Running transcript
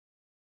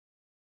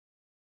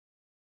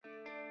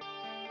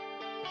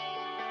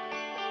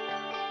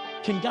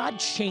Can God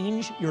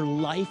change your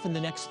life in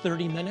the next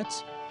 30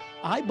 minutes?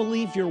 I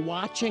believe you're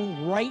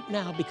watching right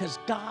now because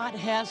God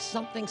has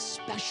something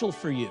special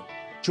for you.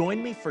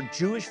 Join me for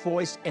Jewish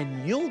Voice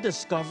and you'll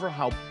discover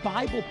how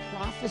Bible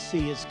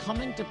prophecy is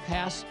coming to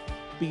pass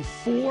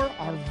before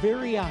our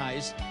very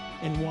eyes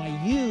and why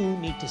you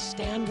need to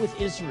stand with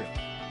Israel.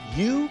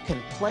 You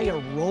can play a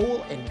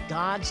role in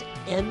God's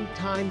end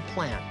time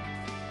plan.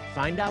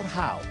 Find out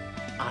how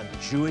on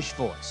Jewish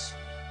Voice.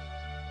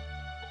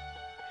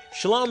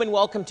 Shalom and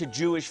welcome to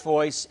Jewish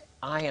Voice.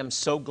 I am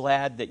so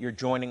glad that you're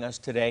joining us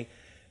today.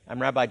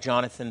 I'm Rabbi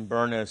Jonathan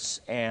Bernis,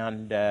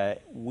 and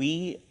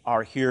we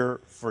are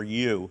here for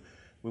you.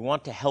 We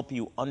want to help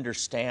you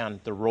understand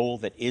the role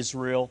that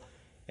Israel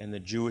and the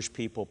Jewish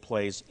people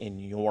plays in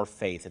your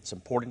faith. It's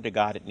important to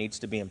God. It needs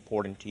to be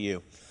important to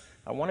you.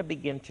 I want to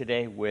begin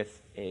today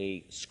with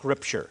a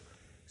scripture,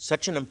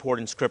 such an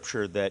important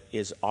scripture that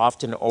is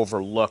often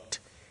overlooked,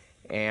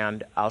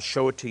 and I'll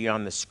show it to you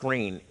on the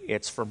screen.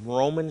 It's from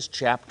Romans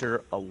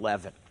chapter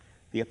 11.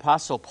 The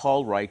Apostle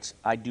Paul writes,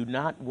 "I do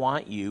not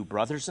want you,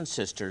 brothers and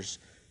sisters,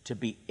 to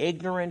be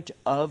ignorant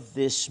of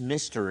this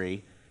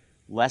mystery,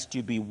 lest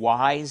you be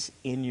wise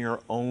in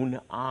your own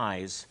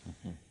eyes,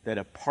 that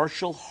a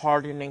partial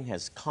hardening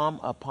has come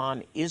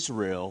upon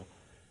Israel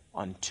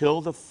until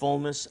the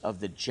fullness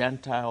of the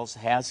Gentiles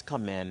has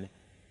come in,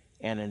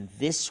 and in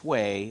this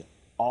way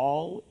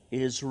all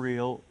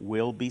Israel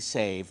will be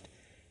saved.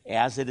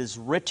 As it is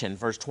written,"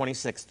 verse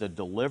 26, "the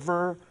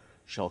deliverer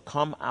shall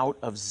come out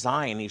of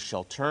Zion. He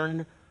shall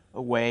turn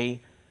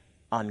away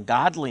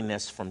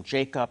ungodliness from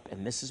Jacob,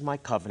 and this is my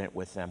covenant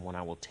with them when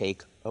I will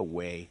take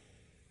away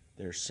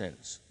their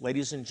sins."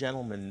 Ladies and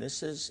gentlemen,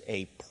 this is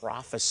a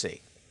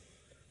prophecy.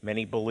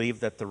 Many believe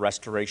that the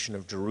restoration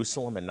of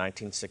Jerusalem in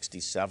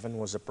 1967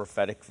 was a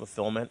prophetic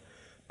fulfillment,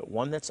 but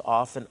one that's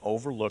often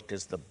overlooked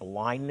is the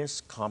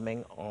blindness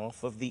coming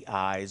off of the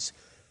eyes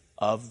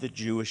of the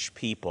Jewish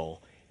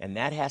people. And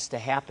that has to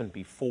happen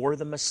before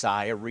the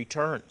Messiah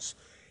returns.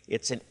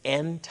 It's an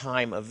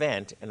end-time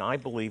event, and I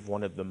believe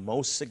one of the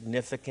most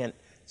significant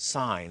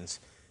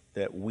signs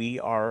that we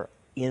are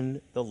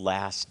in the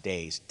last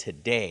days.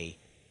 Today,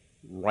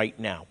 right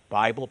now,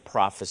 Bible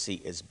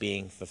prophecy is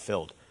being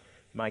fulfilled.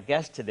 My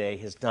guest today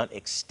has done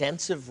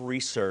extensive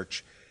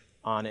research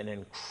on an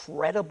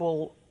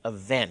incredible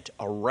event,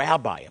 a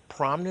rabbi, a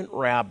prominent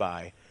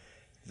rabbi,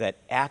 that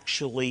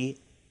actually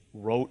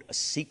wrote a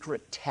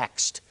secret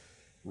text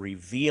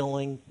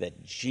revealing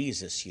that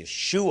Jesus,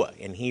 Yeshua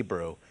in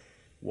Hebrew,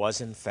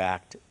 was in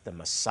fact the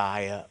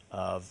Messiah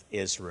of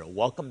Israel.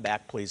 Welcome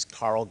back, please,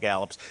 Carl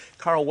Gallups.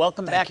 Carl,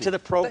 welcome back to the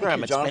program.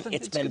 Thank you, Jonathan.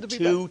 It's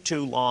been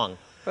too long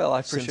well, I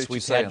appreciate since you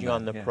we've saying had you that.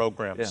 on the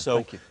program. Yeah, so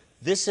thank you.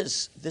 this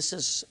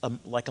is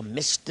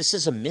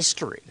a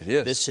mystery.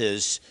 It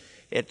is.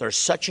 There's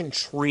such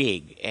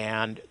intrigue,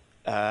 and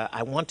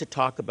I want to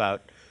talk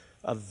about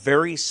a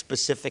very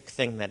specific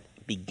thing that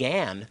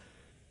began,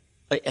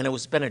 and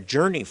it's been a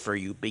journey for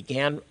you,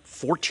 began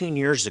 14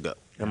 years ago.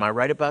 Am I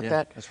right about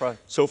that? That's right.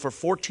 So for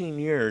 14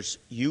 years,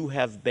 you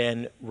have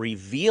been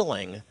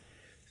revealing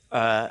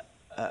a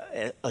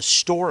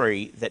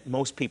story that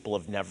most people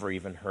have never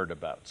even heard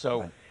about.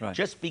 So Right.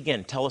 just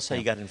begin. Tell us how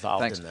you got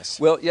involved in this.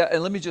 Well, yeah,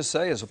 and let me just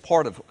say, as a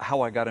part of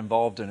how I got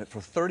involved in it, for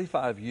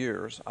 35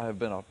 years, I have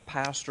been a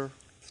pastor,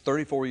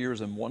 34 years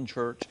in one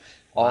church,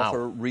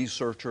 author,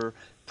 researcher,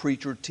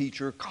 preacher,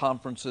 teacher,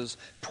 conferences.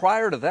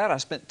 Prior to that, I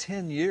spent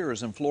 10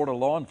 years in Florida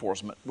law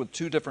enforcement with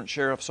 2 different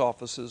sheriff's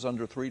offices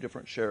under 3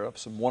 different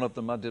sheriffs, and one of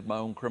them I did my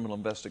own criminal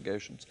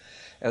investigations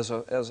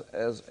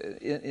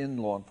in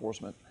law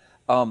enforcement.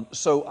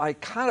 So I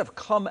kind of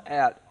come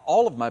at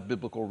all of my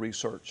biblical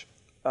research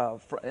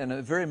in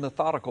a very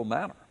methodical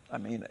manner. I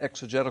mean,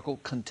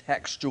 exegetical,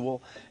 contextual,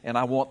 and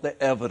I want the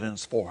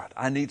evidence for it.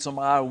 I need some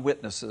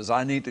eyewitnesses.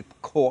 I need to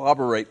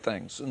corroborate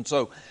things. And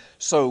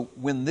so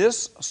when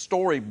this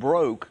story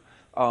broke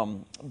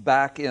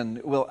back in,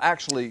 well,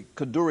 actually,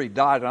 Kaduri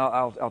died, and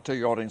I'll tell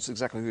your audience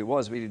exactly who he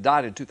was, but he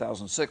died in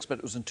 2006, but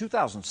it was in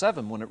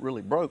 2007 when it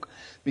really broke,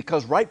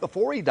 because right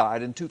before he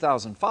died in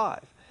 2005,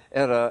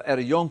 at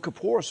a Yom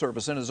Kippur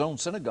service in his own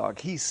synagogue,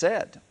 he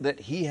said that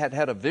he had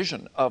had a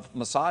vision of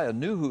Messiah,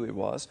 knew who he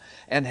was,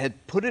 and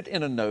had put it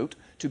in a note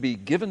to be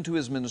given to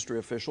his ministry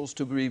officials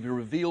to be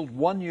revealed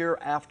 1 year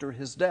after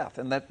his death.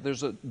 And that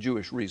there's a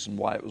Jewish reason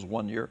why it was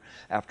 1 year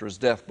after his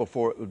death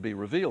before it would be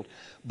revealed.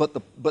 But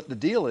the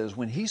deal is,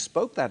 when he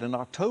spoke that in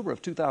October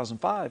of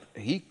 2005,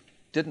 he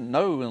didn't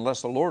know,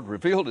 unless the Lord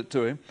revealed it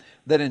to him,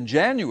 that in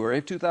January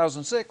of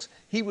 2006,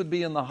 he would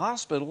be in the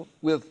hospital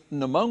with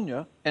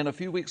pneumonia, and a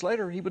few weeks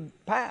later, he would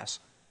pass.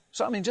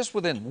 So, I mean, just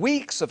within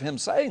weeks of him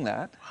saying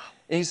that,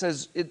 and he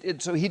says,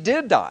 so he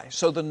did die.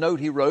 So the note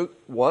he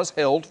wrote was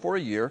held for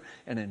a year,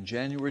 and in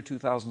January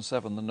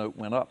 2007, the note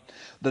went up.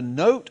 The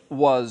note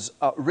was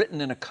written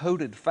in a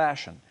coded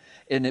fashion.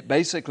 And it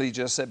basically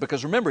just said,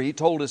 because remember, he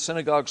told his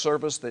synagogue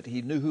service that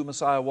he knew who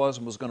Messiah was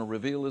and was going to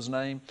reveal his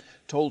name,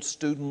 told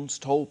students,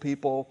 told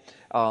people,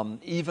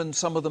 even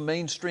some of the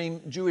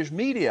mainstream Jewish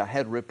media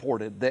had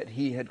reported that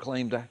he had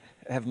claimed to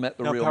have met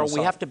the real Carl, Messiah.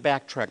 we have to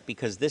backtrack,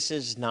 because this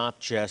is not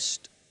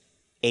just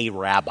a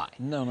rabbi.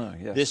 No,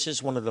 yes. This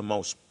is one of the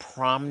most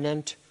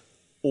prominent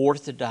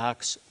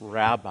Orthodox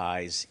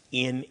rabbis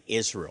in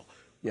Israel.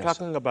 We're Yes.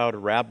 talking about a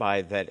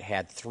rabbi that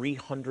had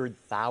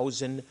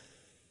 300,000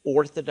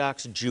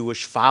 Orthodox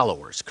Jewish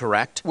followers,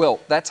 correct?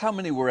 Well, that's how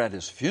many were at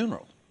his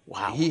funeral.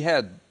 Wow. He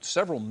had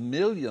several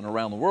million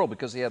around the world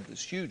because he had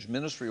this huge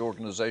ministry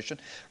organization,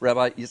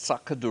 Rabbi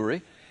Yitzhak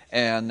Kaduri,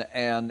 and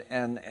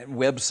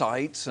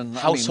websites and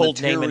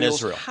Household name in materials.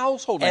 Israel.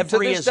 Household name.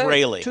 Every To this day-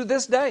 Israeli. to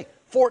this day,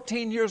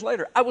 14 years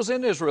later. I was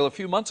in Israel a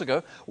few months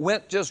ago,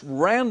 went just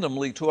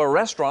randomly to a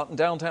restaurant in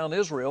downtown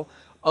Israel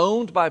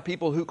owned by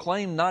people who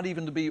claim not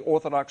even to be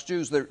Orthodox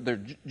Jews. They're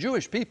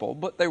Jewish people,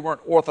 but they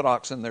weren't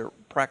Orthodox in their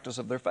practice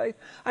of their faith.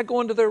 I go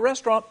into their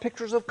restaurant,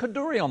 pictures of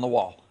Kaduri on the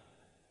wall.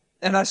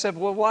 And I said,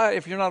 well, why,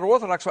 if you're not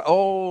Orthodox?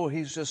 Oh,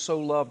 he's just so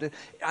loved.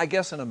 I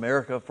guess in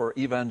America, for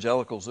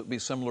evangelicals, it would be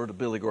similar to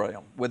Billy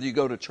Graham. Whether you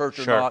go to church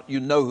or Sure. not, you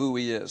know who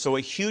he is. So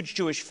a huge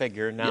Jewish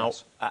figure. Now,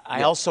 Yes.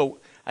 I also,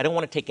 I don't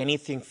want to take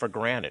anything for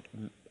granted.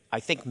 I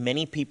think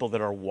many people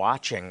that are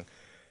watching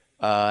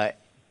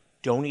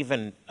don't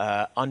even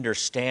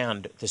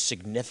understand the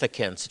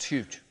significance It's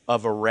huge.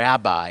 of a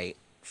rabbi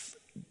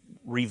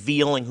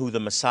revealing who the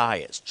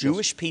Messiah is.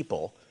 Jewish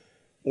people,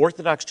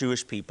 Orthodox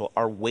Jewish people,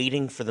 are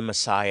waiting for the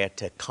Messiah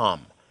to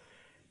come.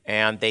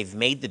 And they've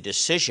made the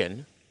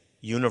decision,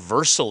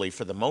 universally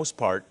for the most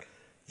part,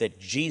 that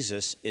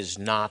Jesus is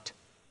not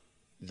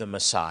the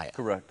Messiah.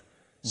 Correct.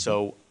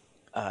 So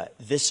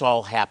this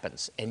all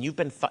happens. And you've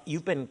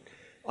been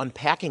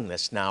unpacking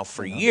this now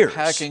for years.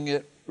 Unpacking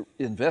it,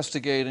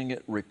 investigating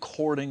it,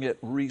 recording it,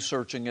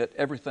 researching it.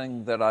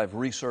 Everything that I've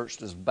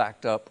researched is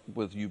backed up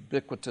with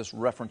ubiquitous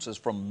references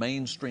from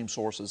mainstream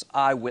sources,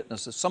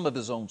 eyewitnesses, some of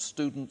his own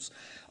students,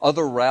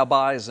 other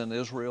rabbis in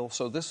Israel.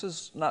 So this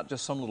is not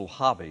just some little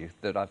hobby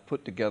that I've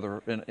put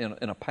together in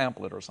a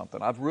pamphlet or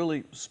something. I've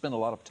really spent a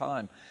lot of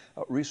time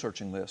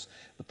researching this.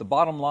 But the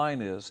bottom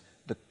line is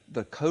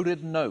the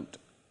coded note,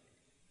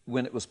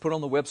 when it was put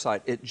on the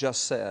website, it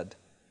just said,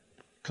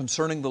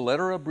 concerning the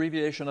letter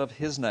abbreviation of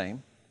his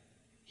name,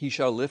 he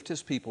shall lift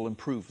his people and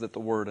prove that the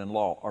word and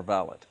law are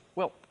valid.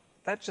 Well,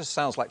 that just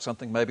sounds like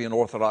something maybe an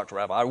Orthodox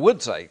rabbi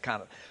would say,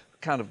 kind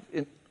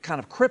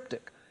of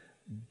cryptic.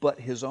 But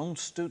his own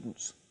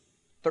students,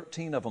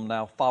 13 of them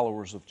now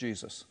followers of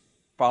Jesus,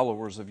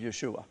 followers of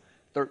Yeshua,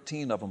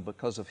 13 of them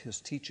because of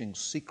his teaching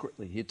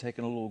secretly. He had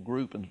taken a little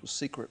group and was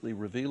secretly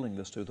revealing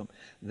this to them.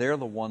 They're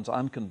the ones,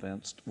 I'm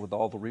convinced, with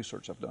all the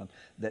research I've done,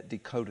 that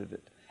decoded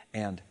it.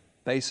 And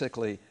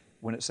basically,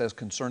 when it says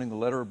concerning the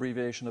letter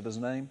abbreviation of his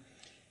name,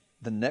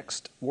 the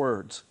next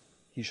words,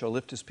 he shall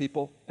lift his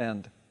people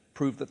and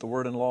prove that the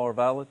word and law are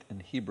valid. In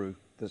Hebrew,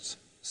 that's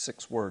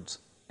 6 words,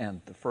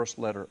 and the first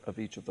letter of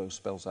each of those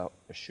spells out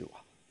Yeshua.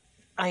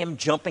 I am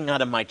jumping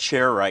out of my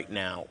chair right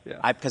now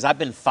Yeah. because I've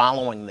been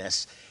following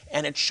this,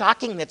 and it's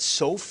shocking that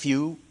so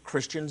few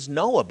Christians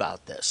know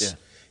about this. Yeah.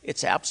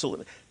 It's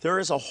absolutely, there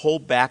is a whole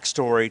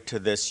backstory to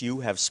this. You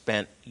have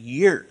spent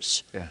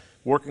years Yeah.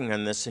 working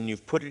on this, and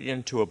you've put it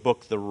into a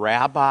book, The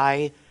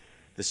Rabbi,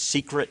 The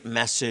Secret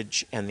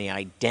Message, and the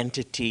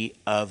Identity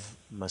of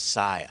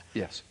Messiah.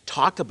 Yes.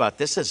 Talk about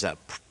this. Is a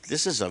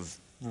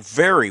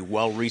very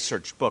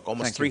well-researched book,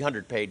 almost Thank you.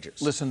 300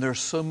 pages. Listen, there's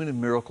so many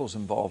miracles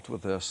involved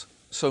with this,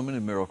 so many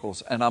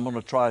miracles, and I'm going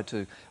to try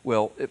to,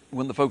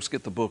 when the folks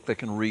get the book, they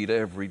can read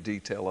every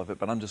detail of it,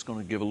 but I'm just going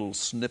to give a little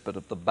snippet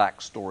of the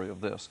backstory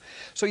of this.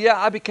 So yeah,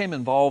 I became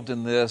involved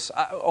in this.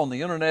 On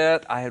the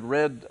internet, I had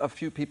read a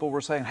few people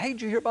were saying, hey,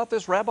 did you hear about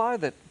this rabbi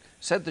that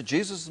said that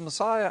Jesus is the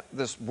Messiah,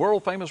 this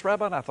world-famous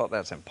rabbi? And I thought,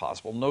 that's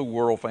impossible. No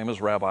world-famous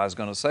rabbi is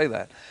going to say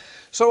that.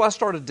 So I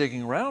started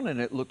digging around, and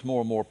it looked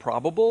more and more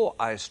probable.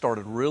 I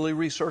started really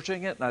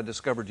researching it, and I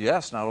discovered,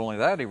 yes, not only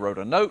that, he wrote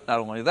a note, not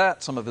only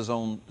that, some of his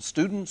own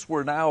students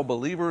were now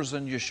believers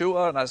in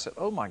Yeshua, and I said,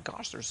 oh my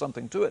gosh, there's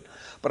something to it.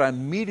 But I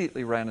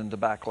immediately ran into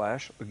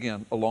backlash.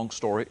 Again, a long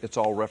story. It's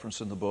all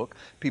referenced in the book.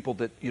 People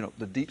that,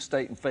 the deep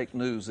state and fake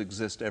news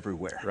exist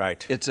everywhere.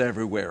 Right. It's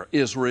everywhere.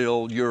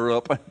 Israel,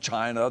 Europe,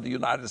 China, the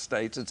United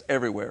States, it's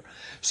everywhere.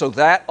 So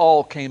that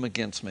all came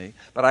against me,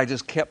 but I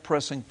just kept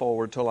pressing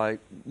forward till I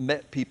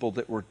met people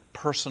that were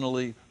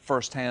personally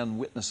firsthand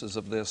witnesses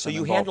of this. So and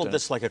you involved handled in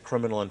this like a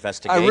criminal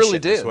investigation. I really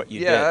is did. what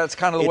you Yeah, did. that's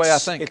kind of the way I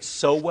think. It's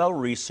so well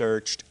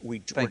researched. We're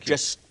Thank you.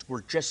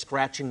 just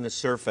scratching the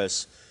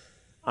surface.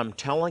 I'm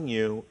telling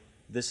you,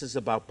 this is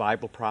about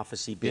Bible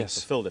prophecy being Yes.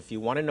 fulfilled. If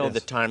you want to know Yes. the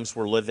times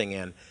we're living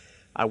in,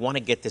 I want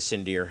to get this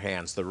into your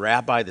hands. The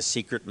Rabbi, the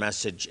Secret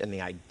Message, and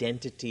the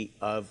Identity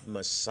of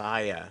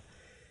Messiah,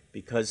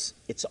 because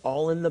it's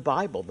all in the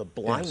Bible. The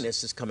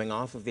blindness is coming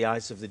off of the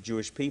eyes of the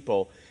Jewish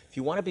people. If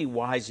you want to be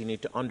wise, you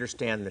need to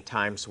understand the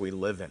times we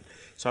live in.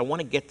 So I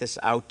want to get this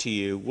out to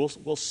you.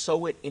 We'll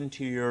sow it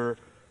into your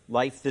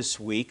life this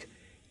week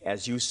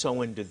as you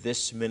sow into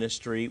this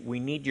ministry. We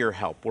need your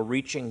help. We're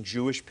reaching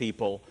Jewish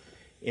people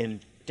in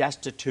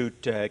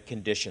destitute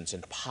conditions,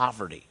 in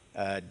poverty,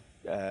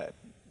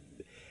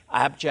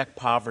 abject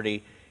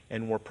poverty,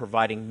 and we're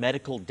providing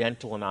medical,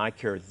 dental, and eye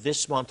care.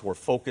 This month we're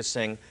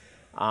focusing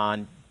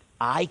on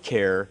eye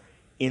care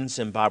in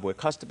Zimbabwe. It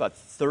cost about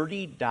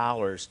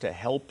 $30 to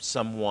help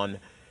someone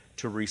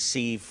to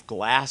receive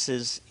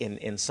glasses,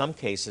 in some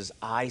cases,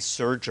 eye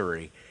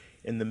surgery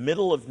in the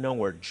middle of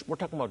nowhere. We're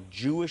talking about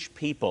Jewish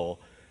people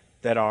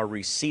that are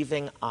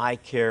receiving eye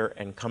care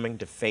and coming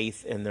to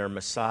faith in their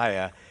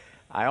Messiah.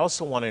 I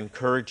also want to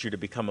encourage you to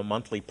become a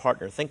monthly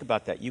partner. Think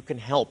about that. You can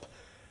help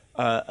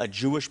a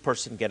Jewish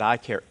person get eye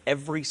care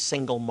every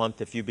single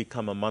month if you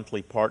become a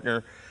monthly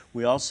partner.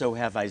 We also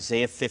have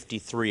Isaiah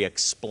 53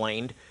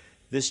 explained.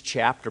 This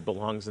chapter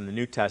belongs in the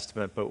New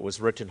Testament, but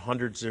was written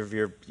hundreds of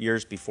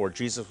years before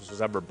Jesus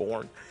was ever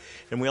born.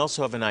 And we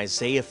also have an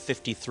Isaiah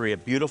 53, a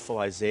beautiful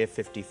Isaiah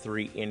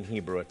 53 in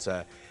Hebrew. It's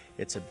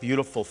a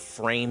beautiful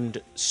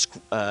framed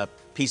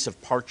piece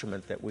of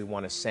parchment that we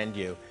want to send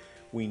you.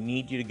 We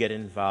need you to get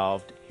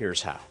involved.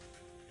 Here's how.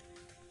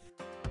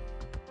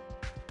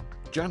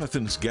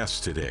 Jonathan's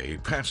guest today,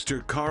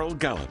 Pastor Carl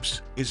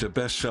Gallups, is a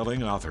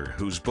best-selling author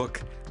whose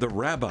book, The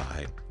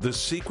Rabbi, The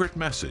Secret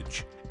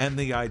Message, and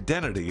the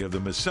Identity of the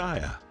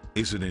Messiah,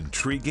 is an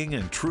intriguing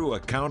and true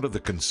account of the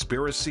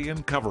conspiracy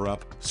and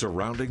cover-up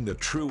surrounding the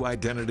true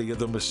identity of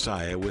the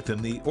Messiah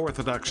within the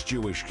Orthodox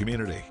Jewish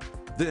community.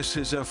 This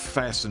is a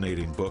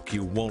fascinating book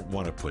you won't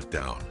want to put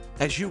down.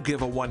 As you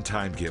give a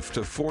one-time gift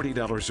of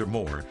 $40 or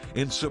more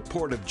in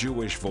support of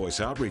Jewish Voice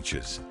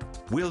outreaches,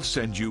 we'll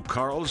send you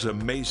Carl's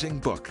amazing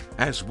book,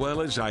 as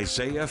well as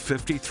Isaiah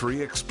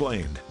 53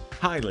 Explained,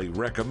 highly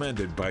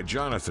recommended by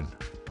Jonathan.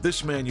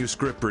 This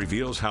manuscript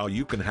reveals how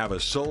you can have a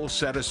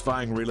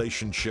soul-satisfying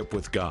relationship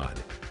with God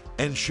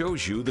and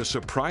shows you the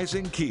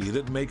surprising key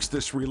that makes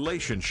this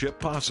relationship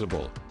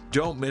possible.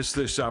 Don't miss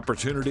this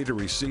opportunity to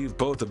receive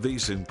both of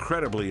these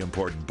incredibly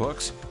important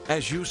books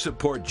as you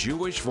support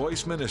Jewish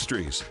Voice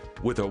Ministries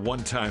with a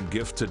one-time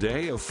gift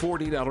today of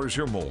 $40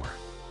 or more.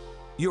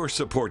 Your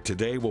support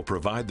today will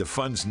provide the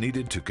funds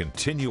needed to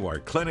continue our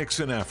clinics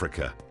in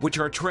Africa, which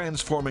are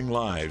transforming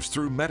lives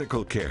through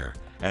medical care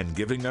and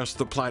giving us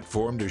the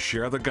platform to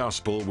share the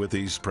gospel with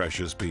these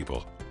precious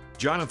people.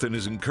 Jonathan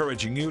is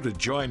encouraging you to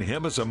join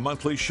him as a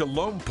monthly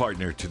Shalom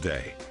partner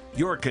today.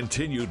 Your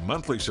continued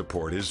monthly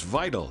support is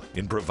vital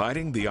in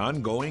providing the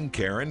ongoing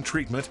care and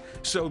treatment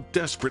so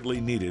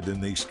desperately needed in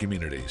these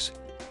communities.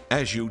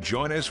 As you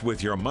join us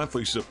with your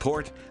monthly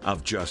support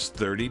of just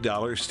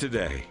 $30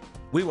 today,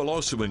 we will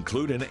also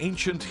include an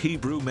ancient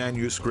Hebrew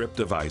manuscript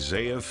of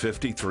Isaiah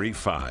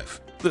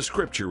 53:5. The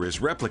scripture is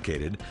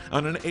replicated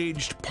on an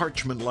aged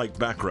parchment-like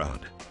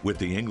background with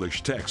the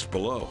English text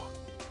below.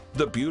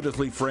 The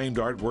beautifully framed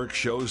artwork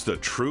shows the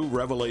true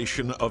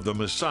revelation of the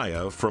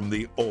Messiah from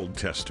the Old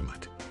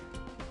Testament.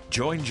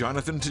 Join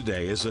Jonathan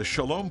today as a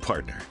Shalom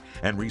partner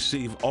and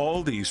receive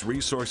all these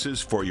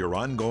resources for your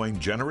ongoing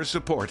generous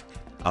support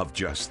of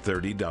just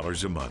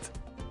 $30 a month.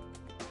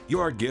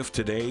 Your gift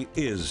today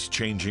is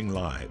changing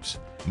lives,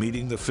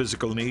 meeting the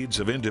physical needs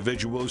of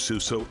individuals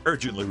who so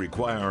urgently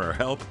require our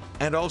help,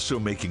 and also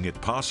making it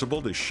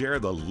possible to share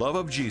the love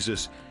of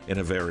Jesus in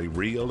a very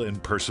real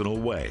and personal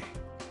way.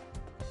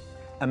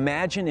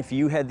 Imagine if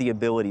you had the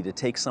ability to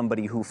take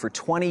somebody who for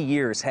 20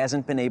 years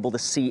hasn't been able to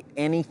see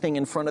anything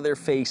in front of their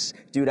face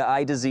due to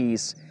eye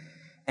disease,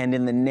 and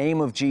in the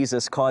name of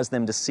Jesus cause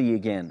them to see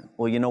again.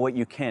 Well, you know what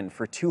you can.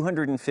 For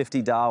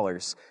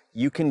 $250,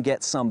 you can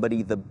get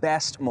somebody the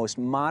best, most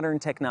modern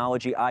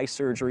technology eye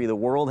surgery the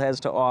world has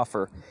to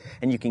offer,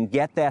 and you can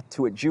get that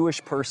to a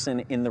Jewish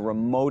person in the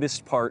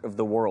remotest part of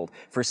the world.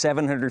 For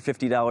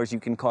 $750, you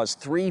can cause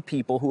 3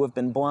 people who have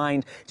been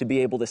blind to be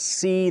able to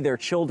see their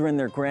children,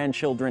 their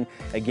grandchildren.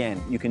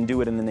 Again, you can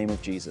do it in the name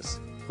of Jesus.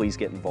 Please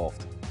get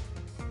involved.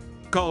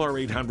 Call our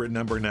 800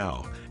 number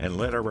now and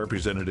let our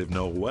representative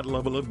know what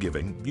level of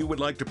giving you would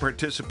like to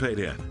participate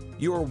in.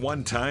 Your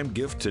one-time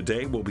gift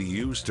today will be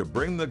used to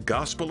bring the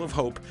gospel of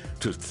hope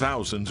to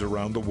thousands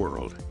around the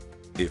world.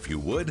 If you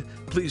would,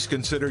 please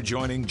consider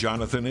joining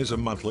Jonathan as a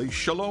monthly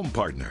Shalom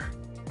partner.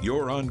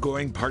 Your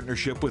ongoing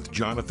partnership with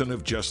Jonathan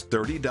of just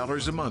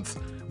 $30 a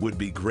month would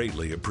be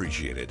greatly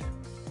appreciated.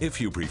 If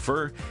you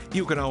prefer,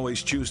 you can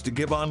always choose to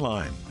give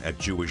online at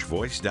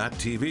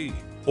jewishvoice.tv.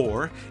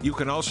 Or you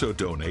can also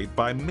donate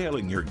by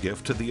mailing your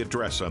gift to the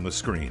address on the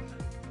screen.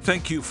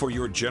 Thank you for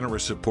your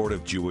generous support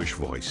of Jewish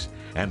Voice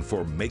and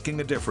for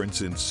making a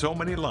difference in so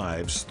many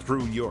lives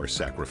through your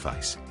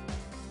sacrifice.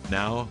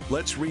 Now,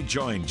 let's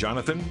rejoin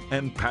Jonathan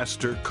and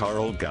Pastor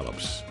Carl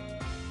Gallups.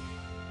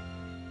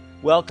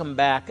 Welcome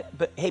back.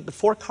 But hey,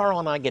 before Carl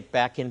and I get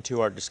back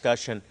into our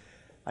discussion,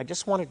 I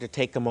just wanted to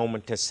take a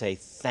moment to say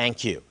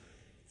thank you.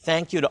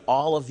 Thank you to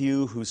all of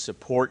you who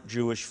support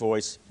Jewish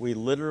Voice. We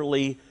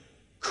literally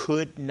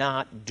could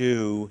not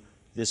do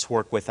this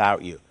work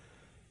without you.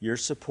 Your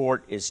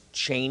support is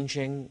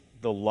changing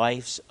the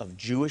lives of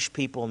Jewish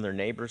people and their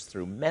neighbors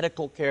through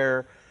medical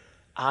care,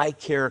 eye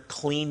care,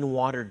 clean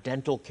water,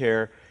 dental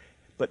care.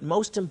 But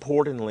most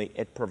importantly,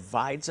 it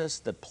provides us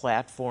the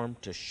platform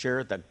to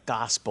share the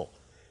gospel,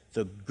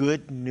 the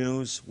good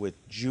news with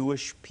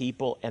Jewish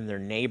people and their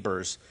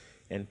neighbors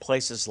in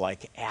places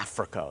like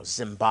Africa,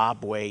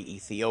 Zimbabwe,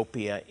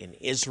 Ethiopia, in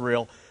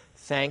Israel.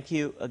 Thank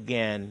you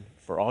again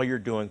for all you're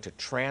doing to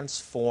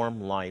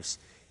transform lives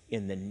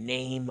in the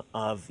name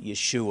of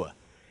Yeshua.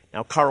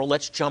 Now, Carl,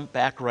 let's jump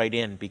back right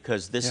in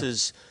because this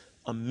is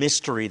a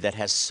mystery that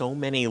has so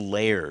many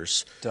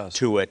layers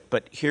to it.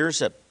 But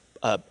here's a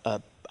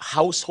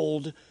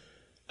household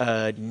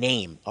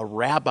name, a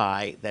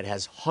rabbi that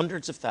has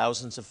hundreds of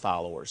thousands of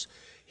followers.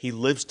 He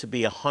lives to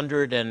be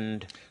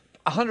 108.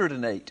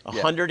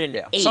 108.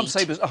 Yeah. Some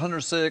say it was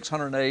 106,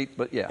 108,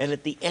 but yeah. And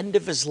at the end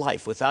of his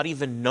life, without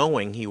even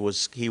knowing he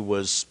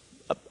was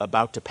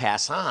about to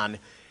pass on,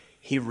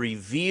 he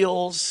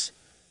reveals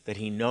that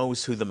he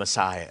knows who the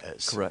Messiah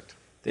is. Correct.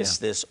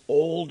 This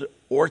old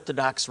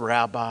Orthodox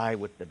rabbi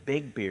with the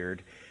big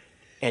beard,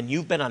 and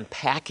you've been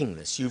unpacking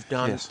this. You've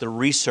done the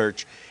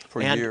research.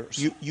 For and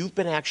years. You've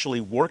been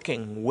actually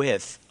working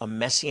with a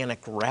Messianic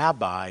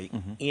rabbi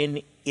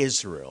in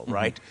Israel,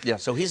 right?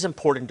 Yes. So he's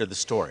important to the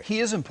story. He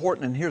is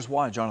important, and here's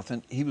why,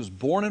 Jonathan. He was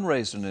born and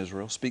raised in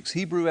Israel, speaks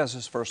Hebrew as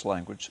his first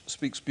language,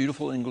 speaks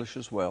beautiful English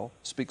as well,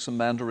 speaks some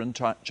Mandarin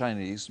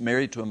Chinese,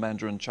 married to a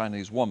Mandarin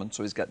Chinese woman,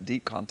 so he's got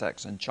deep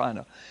contacts in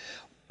China.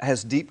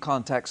 Has deep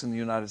contacts in the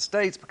United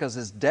States because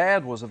his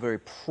dad was a very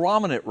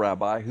prominent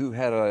rabbi who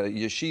had a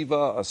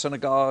yeshiva, a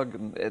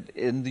synagogue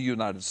in the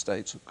United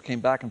States,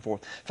 came back and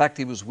forth. In fact,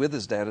 he was with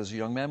his dad as a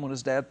young man when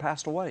his dad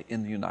passed away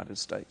in the United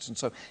States. And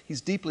so he's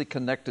deeply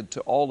connected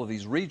to all of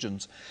these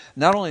regions.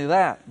 Not only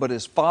that, but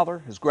his father,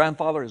 his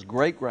grandfather, his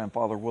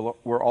great-grandfather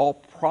were all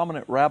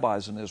prominent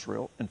rabbis in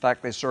Israel. In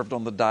fact, they served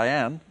on the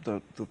Dayan,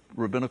 the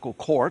rabbinical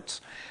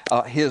courts.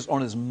 On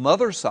his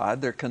mother's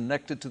side, they're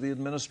connected to the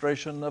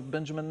administration of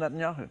Benjamin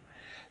Netanyahu.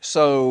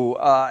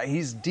 So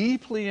he's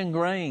deeply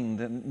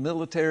ingrained in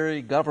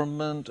military,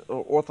 government,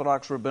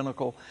 Orthodox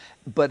rabbinical.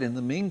 But in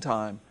the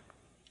meantime,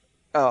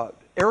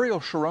 Ariel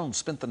Sharon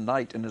spent the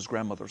night in his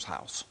grandmother's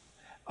house.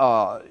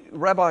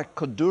 Rabbi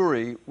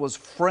Kaduri was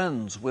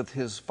friends with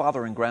his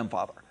father and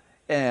grandfather,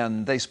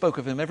 and they spoke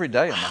of him every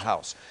day in the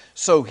house.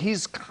 So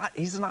he's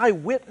an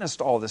eyewitness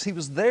to all this. He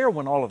was there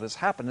when all of this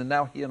happened, and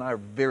now he and I are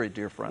very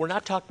dear friends. We're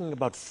not talking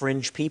about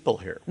fringe people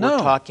here. No.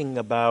 We're talking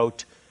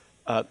about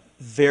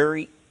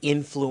very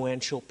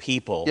influential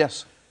people.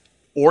 Yes.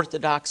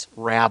 Orthodox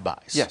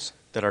rabbis. Yes.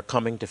 That are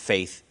coming to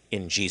faith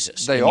in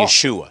Jesus, They in are.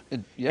 Yeshua.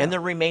 Yeah. And they're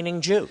remaining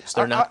Jews.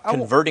 They're not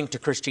converting to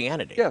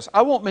Christianity. Yes,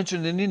 I won't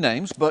mention any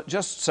names, but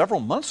just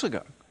several months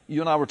ago, you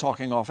and I were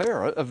talking off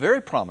air, a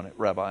very prominent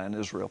rabbi in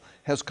Israel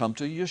has come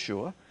to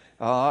Yeshua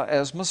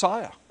as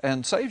Messiah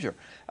and Savior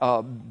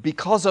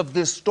because of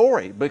this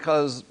story,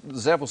 because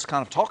Zev was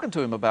kind of talking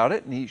to him about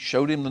it, and he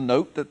showed him the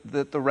note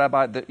that the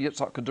rabbi, that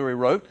Yitzhak Kaduri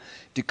wrote,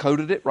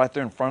 decoded it right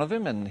there in front of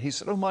him, and he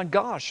said, oh my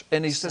gosh.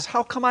 And he says,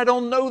 how come I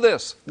don't know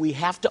this? We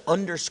have to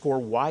underscore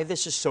why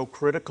this is so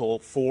critical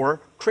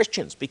for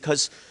Christians,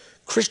 because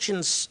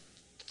Christians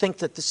think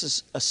that this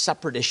is a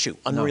separate issue,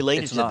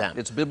 unrelated to them.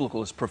 It's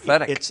biblical, it's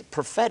prophetic. It's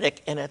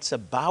prophetic, and it's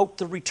about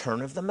the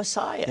return of the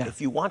Messiah. Yeah.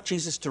 If you want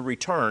Jesus to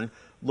return,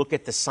 look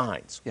at the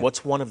signs. Yeah.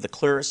 What's one of the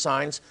clearest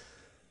signs?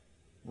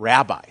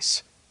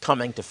 Rabbis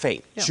coming to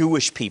faith,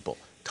 Jewish people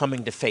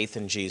coming to faith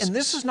in Jesus. And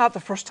this is not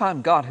the first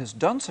time God has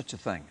done such a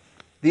thing.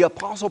 The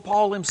Apostle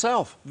Paul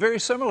himself, very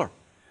similar.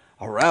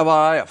 A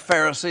rabbi, a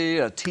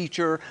Pharisee, a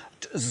teacher,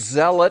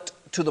 zealot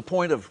to the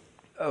point of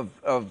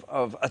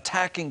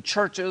attacking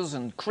churches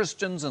and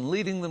Christians and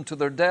leading them to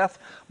their death.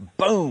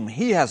 Boom,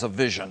 he has a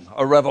vision,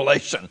 a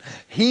revelation.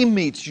 He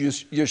meets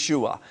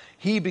Yeshua.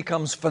 He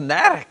becomes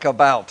fanatic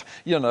about,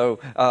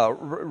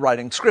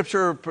 writing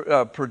scripture,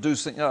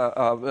 producing,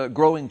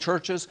 growing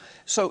churches.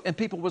 So, and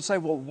people would say,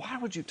 well, why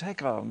would you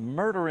take a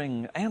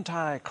murdering,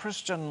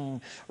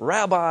 anti-Christian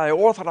rabbi,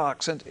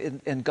 Orthodox?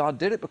 And God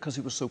did it because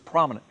he was so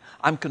prominent.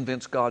 I'm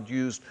convinced God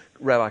used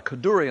Rabbi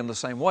Kaduri in the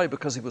same way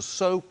because he was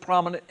so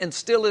prominent and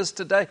still is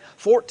today.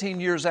 14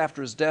 years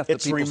after his death,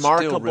 it's the people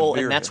remarkable, still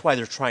revere and that's him. why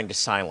they're trying to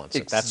silence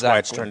it. Exactly. That's why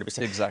it's trying to be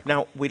said. Exactly.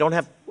 Now, we don't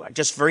have,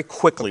 just very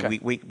quickly, Okay.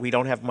 we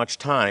don't have much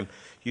time.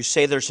 You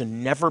say there's a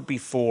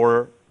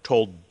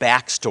never-before-told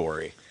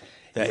backstory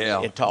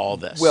into all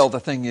this. Well, the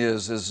thing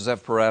is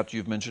Zev Porat,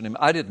 you've mentioned him.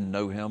 I didn't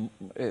know him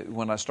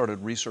when I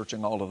started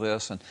researching all of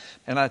this,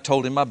 and I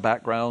told him my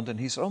background, and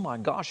he said, oh my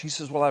gosh, he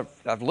says, well,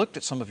 I've looked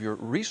at some of your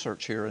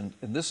research here, and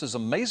this is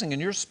amazing,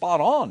 and you're spot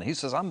on. He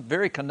says, I'm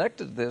very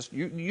connected to this.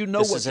 You know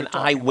this what is you're an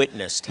talking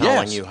eyewitness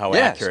telling Yes, you how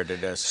yes. accurate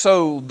it is.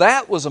 So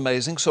that was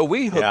amazing. So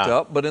we hooked Yeah.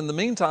 up, but in the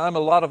meantime, a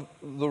lot of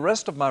the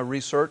rest of my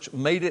research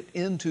made it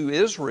into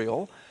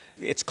Israel.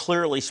 It's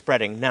clearly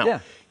spreading. Now, Yeah.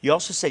 you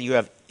also said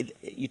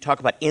you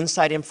talk about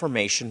inside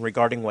information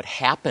regarding what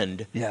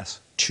happened Yes.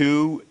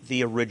 to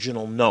the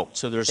original note.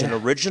 So there's an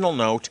original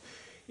note.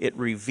 It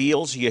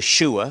reveals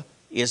Yeshua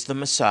is the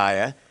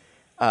Messiah,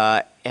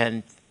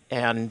 and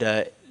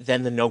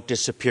then the note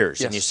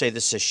disappears. And Yes. you say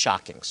this is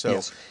shocking. So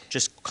Yes.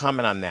 just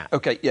comment on that.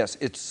 Okay, yes,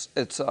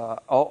 it's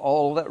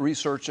all that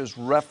research is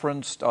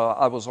referenced.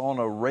 I was on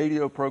a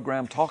radio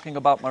program talking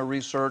about my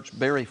research.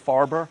 Barry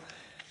Farber,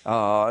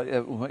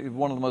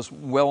 one of the most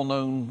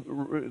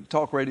well-known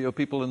talk radio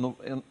people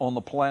on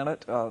the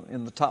planet,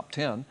 in the top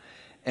 10,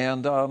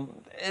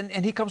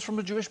 and he comes from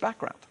a Jewish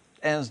background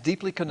and is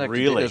deeply connected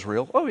Really? to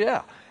Israel. Oh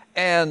yeah,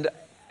 and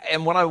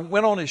And when I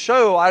went on his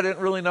show, I didn't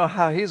really know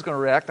how he's going to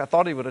react. I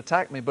thought he would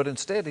attack me, but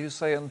instead he was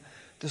saying,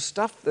 the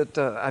stuff that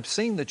I've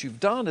seen that you've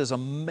done is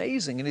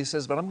amazing. And he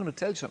says, but I'm going to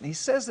tell you something. He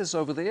says this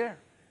over the air.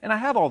 And I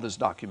have all this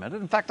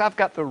documented. In fact, I've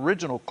got the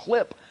original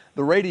clip,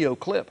 the radio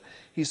clip.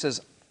 He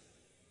says,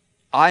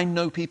 I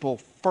know people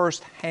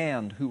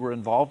firsthand who were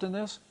involved in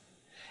this.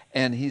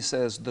 And he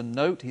says, the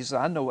note, he said,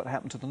 I know what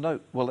happened to the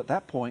note. Well, at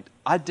that point,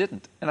 I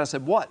didn't. And I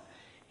said, what?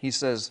 He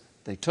says,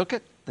 they took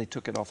it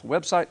off the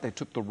website, they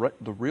took the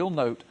real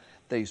note,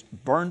 they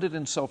burned it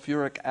in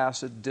sulfuric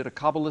acid, did a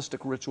Kabbalistic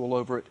ritual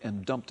over it,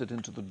 and dumped it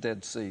into the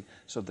Dead Sea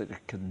so that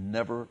it could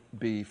never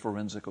be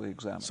forensically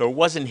examined. So it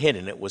wasn't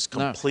hidden, it was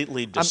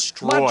completely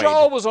destroyed. My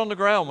jaw was on the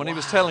ground when he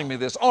was telling me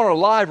this on a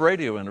live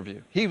radio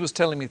interview. He was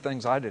telling me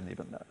things I didn't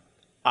even know.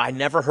 I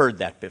never heard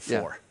that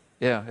before.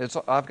 Yeah,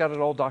 I've got it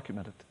all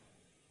documented.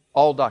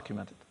 All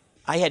documented.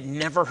 I had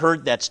never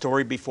heard that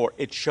story before.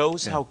 It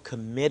shows how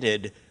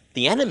committed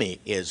the enemy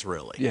is,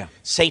 really. Yeah.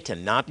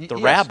 Satan, not the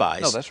Yes.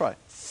 rabbis. No, that's right.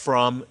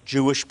 From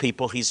Jewish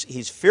people.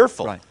 He's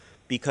fearful, Right.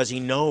 because he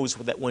knows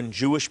that when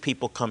Jewish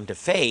people come to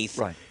faith,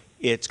 Right.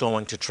 it's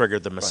going to trigger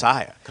the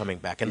Messiah coming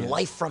back and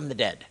life from the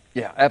dead.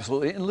 Yeah,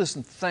 absolutely. And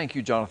listen, thank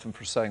you, Jonathan,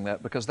 for saying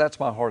that, because that's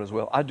my heart as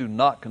well. I do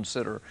not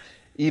consider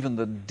even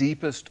the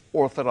deepest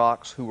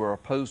Orthodox who are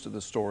opposed to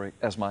this story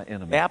as my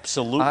enemy.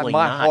 Absolutely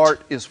my not.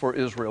 heart is for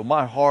Israel.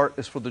 My heart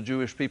is for the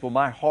Jewish people.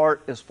 My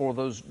heart is for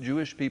those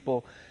Jewish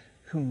people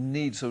who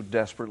need so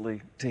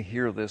desperately to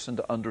hear this and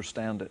to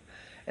understand it.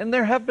 And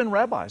there have been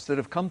rabbis that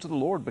have come to the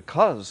Lord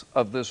because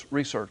of this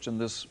research and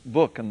this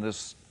book and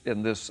this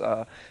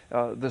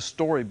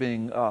story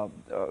being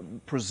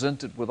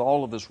presented with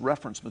all of this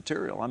reference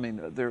material. I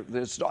mean,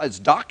 it's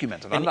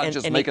documented. I'm not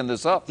just making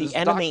this up. The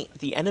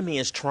enemy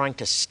is trying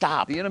to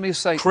stop The enemy is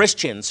Satan.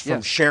 Christians from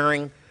Yes.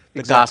 sharing the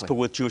Exactly. gospel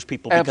with Jewish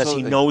people because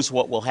Absolutely. he knows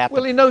what will happen.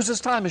 Well, he knows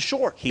his time is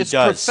short. He it's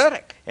does.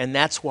 prophetic. And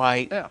that's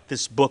why Yeah.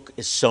 this book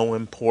is so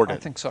important.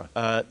 I think so.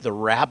 The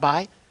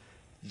Rabbi,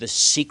 the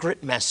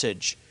Secret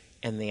Message,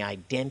 and the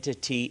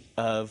Identity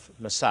of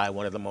Messiah.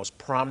 One of the most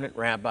prominent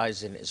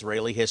rabbis in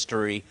Israeli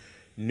history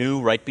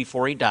knew right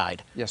before he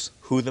died Yes.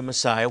 who the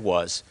Messiah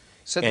was.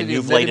 Said that And he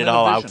you've had met laid him it in a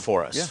all out vision.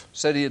 for us. Yeah.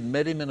 Said he had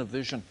met him in a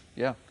vision.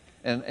 Yeah.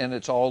 And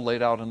it's all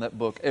laid out in that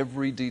book,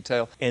 every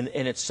detail. And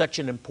it's such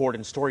an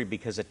important story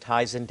because it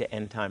ties into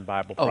end-time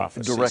Bible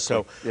prophecy. directly,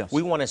 So yes.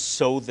 we want to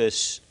sow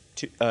this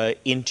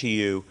into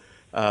you,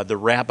 the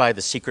Rabbi,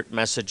 the Secret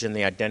Message, and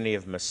the Identity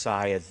of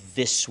Messiah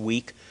this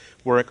week.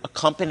 We're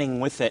accompanying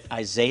with it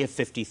Isaiah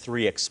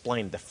 53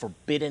 explained, the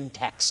forbidden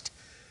text.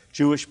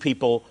 Jewish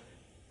people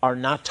are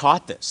not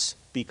taught this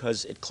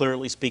because it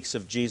clearly speaks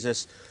of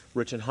Jesus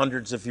written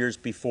hundreds of years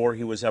before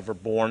he was ever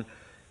born.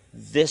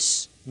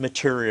 This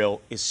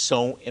material is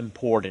so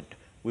important.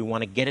 We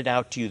want to get it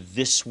out to you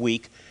this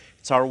week.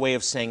 It's our way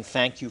of saying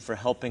thank you for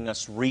helping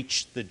us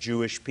reach the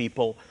Jewish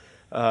people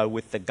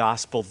with the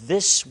gospel.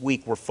 This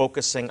week we're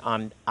focusing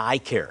on eye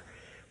care.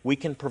 We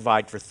can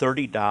provide for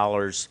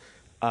 $30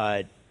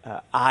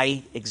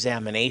 eye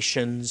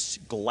examinations,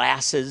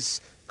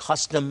 glasses,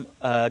 custom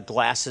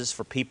glasses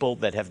for people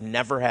that have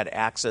never had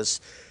access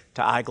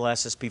to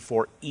eyeglasses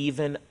before,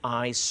 even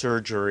eye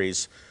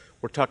surgeries.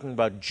 We're talking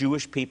about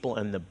Jewish people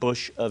in the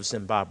bush of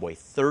Zimbabwe.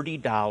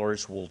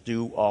 $30 will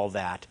do all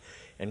that.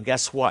 And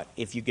guess what?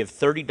 If you give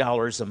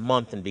 $30 a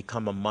month and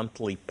become a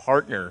monthly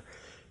partner,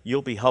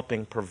 you'll be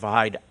helping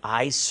provide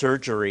eye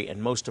surgery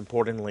and, most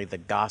importantly, the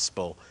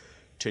gospel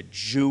to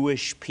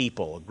Jewish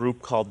people, a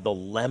group called the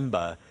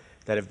Lemba,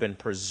 that have been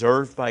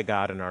preserved by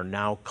God and are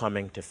now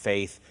coming to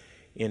faith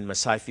in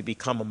Messiah. If you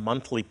become a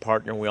monthly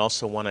partner, we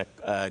also want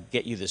to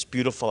get you this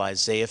beautiful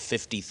Isaiah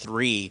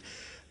 53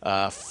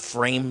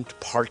 framed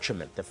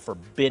parchment, the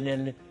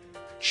forbidden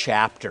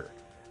chapter.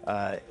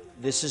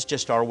 This is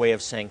just our way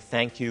of saying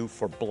thank you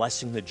for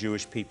blessing the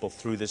Jewish people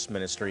through this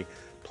ministry.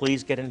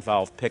 Please get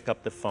involved, pick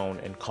up the phone,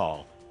 and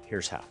call.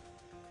 Here's how.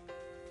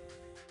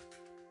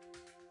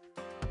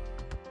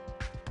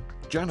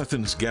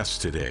 Jonathan's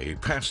guest today,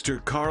 Pastor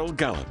Carl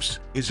Gallups,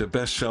 is a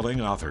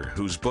best-selling author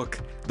whose book,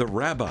 The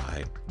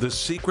Rabbi, The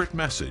Secret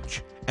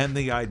Message, and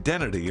the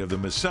Identity of the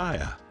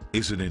Messiah,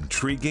 is an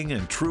intriguing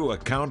and true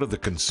account of the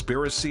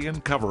conspiracy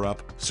and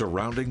cover-up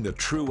surrounding the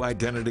true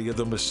identity of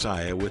the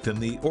Messiah within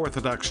the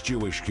Orthodox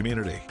Jewish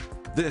community.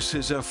 This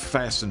is a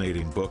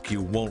fascinating book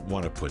you won't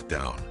want to put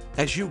down.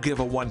 As you give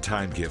a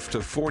one-time gift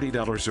of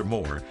 $40 or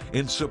more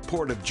in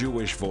support of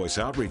Jewish Voice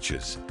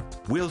Outreaches,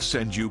 we'll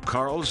send you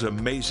Carl's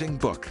amazing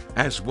book,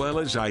 as well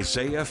as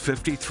Isaiah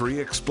 53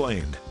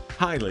 Explained,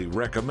 highly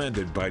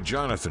recommended by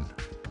Jonathan.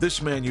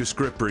 This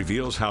manuscript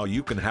reveals how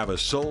you can have a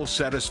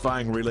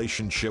soul-satisfying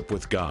relationship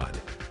with God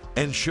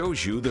and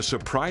shows you the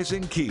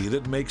surprising key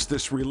that makes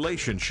this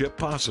relationship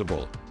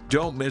possible.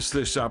 Don't miss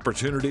this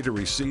opportunity to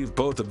receive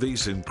both of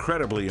these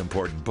incredibly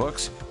important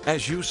books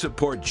as you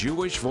support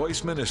Jewish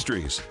Voice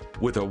Ministries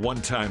with a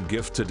one-time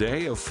gift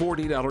today of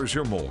 $40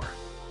 or more.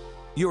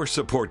 Your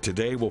support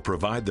today will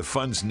provide the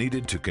funds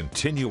needed to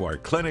continue our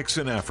clinics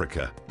in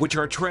Africa, which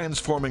are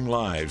transforming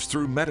lives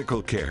through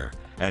medical care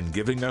and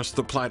giving us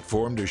the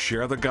platform to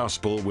share the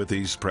gospel with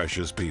these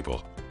precious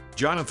people.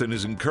 Jonathan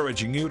is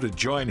encouraging you to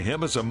join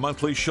him as a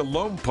monthly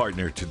Shalom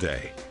partner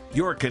today.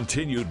 Your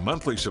continued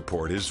monthly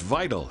support is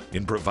vital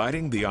in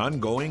providing the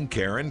ongoing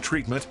care and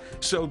treatment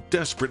so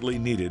desperately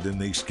needed in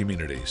these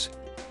communities.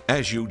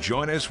 As you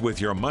join us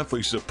with your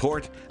monthly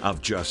support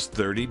of just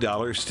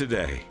 $30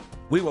 today,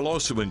 we will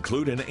also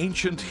include an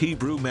ancient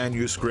Hebrew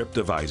manuscript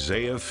of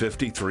Isaiah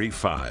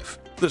 53:5.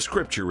 The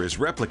scripture is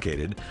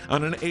replicated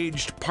on an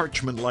aged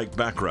parchment-like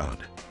background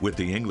with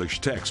the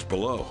English text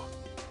below.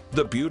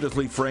 The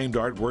beautifully framed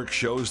artwork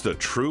shows the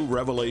true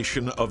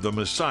revelation of the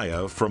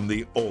Messiah from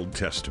the Old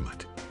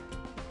Testament.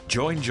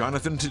 Join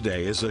Jonathan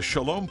today as a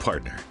Shalom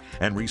partner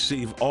and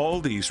receive all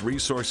these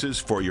resources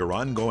for your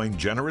ongoing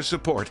generous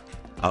support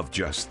of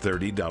just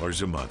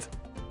 $30 a month.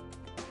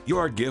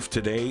 Your gift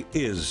today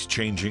is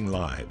changing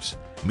lives,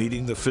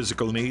 meeting the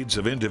physical needs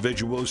of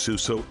individuals who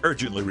so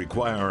urgently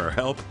require our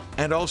help,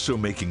 and also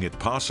making it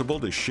possible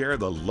to share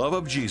the love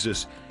of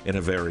Jesus in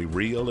a very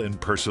real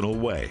and personal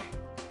way.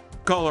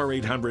 Call our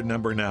 800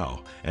 number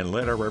now and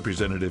let our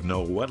representative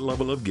know what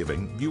level of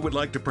giving you would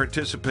like to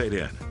participate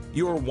in.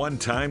 Your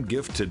one-time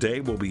gift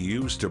today will be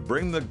used to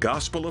bring the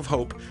gospel of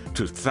hope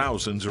to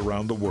thousands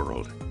around the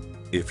world.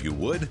 If you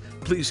would,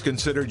 please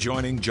consider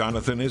joining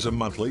Jonathan as a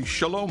monthly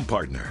Shalom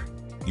partner.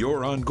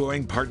 Your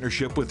ongoing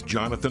partnership with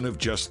Jonathan of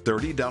just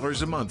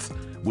 $30 a month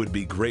would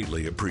be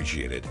greatly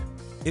appreciated.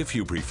 If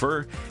you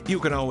prefer, you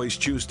can always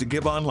choose to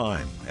give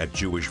online at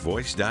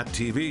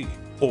jewishvoice.tv,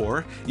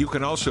 or you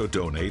can also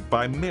donate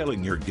by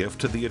mailing your gift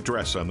to the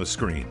address on the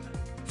screen.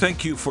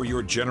 Thank you for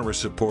your generous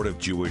support of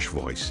Jewish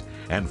Voice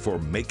and for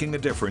making a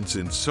difference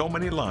in so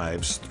many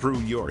lives through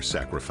your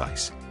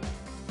sacrifice.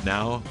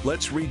 Now,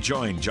 let's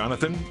rejoin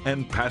Jonathan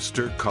and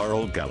Pastor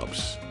Carl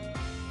Gallups.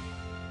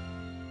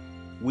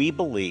 We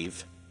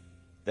believe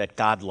that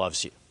God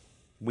loves you.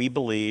 We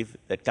believe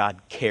that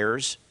God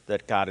cares,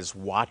 that God is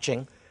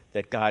watching,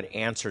 that God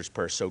answers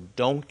prayer. So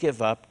don't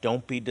give up.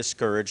 Don't be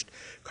discouraged.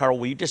 Carl,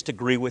 will you just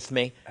agree with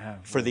me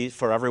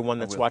for everyone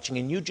that's watching?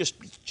 And you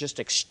just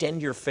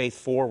extend your faith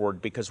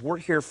forward, because we're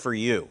here for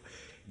you.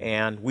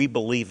 And we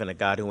believe in a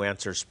God who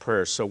answers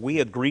prayers. So we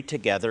agree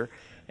together.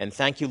 And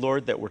thank you,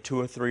 Lord, that where two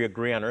or three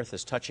agree on earth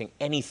is touching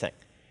anything,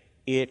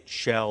 it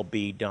shall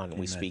be done. Amen.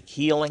 We speak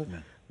healing.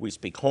 Amen. We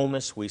speak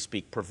wholeness, we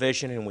speak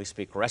provision, and we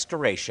speak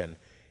restoration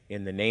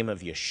in the name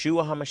of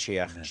Yeshua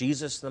HaMashiach, amen.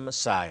 Jesus the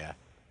Messiah.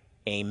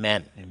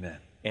 Amen. Amen.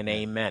 And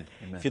amen.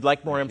 Amen. If you'd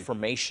like more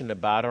information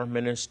about our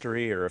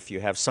ministry, or if you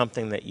have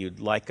something that you'd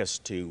like us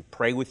to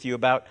pray with you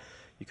about,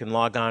 you can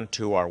log on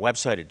to our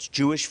website. It's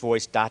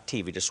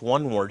jewishvoice.tv, just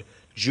one word,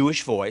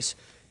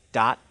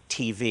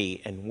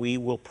 jewishvoice.tv, and we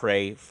will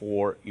pray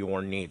for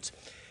your needs.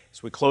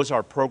 As we close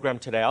our program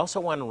today, I also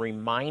want to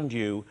remind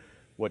you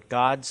what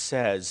God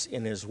says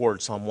in His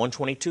Word, Psalm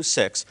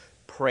 122:6,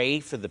 pray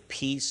for the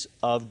peace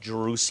of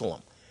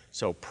Jerusalem.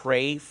 So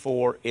pray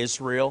for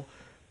Israel,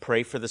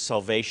 pray for the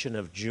salvation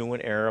of Jew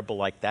and Arab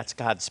alike. That's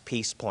God's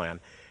peace plan.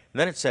 And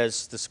then it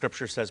says, the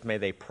Scripture says, may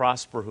they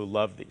prosper who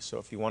love thee. So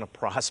if you want to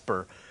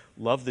prosper,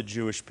 love the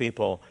Jewish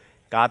people.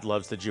 God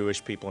loves the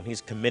Jewish people, and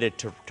He's committed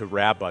to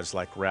rabbis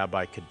like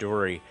Rabbi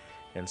Kaduri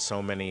and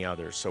so many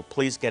others. So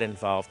please get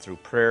involved through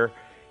prayer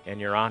and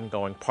your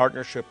ongoing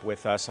partnership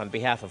with us. On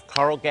behalf of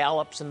Carl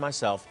Gallups and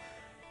myself,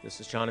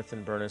 this is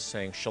Jonathan Bernis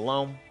saying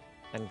shalom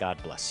and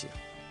God bless you.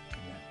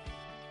 Amen.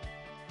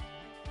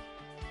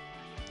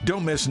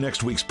 Don't miss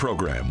next week's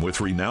program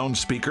with renowned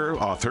speaker,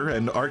 author,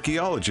 and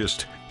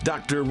archaeologist,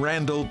 Dr.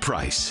 Randall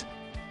Price.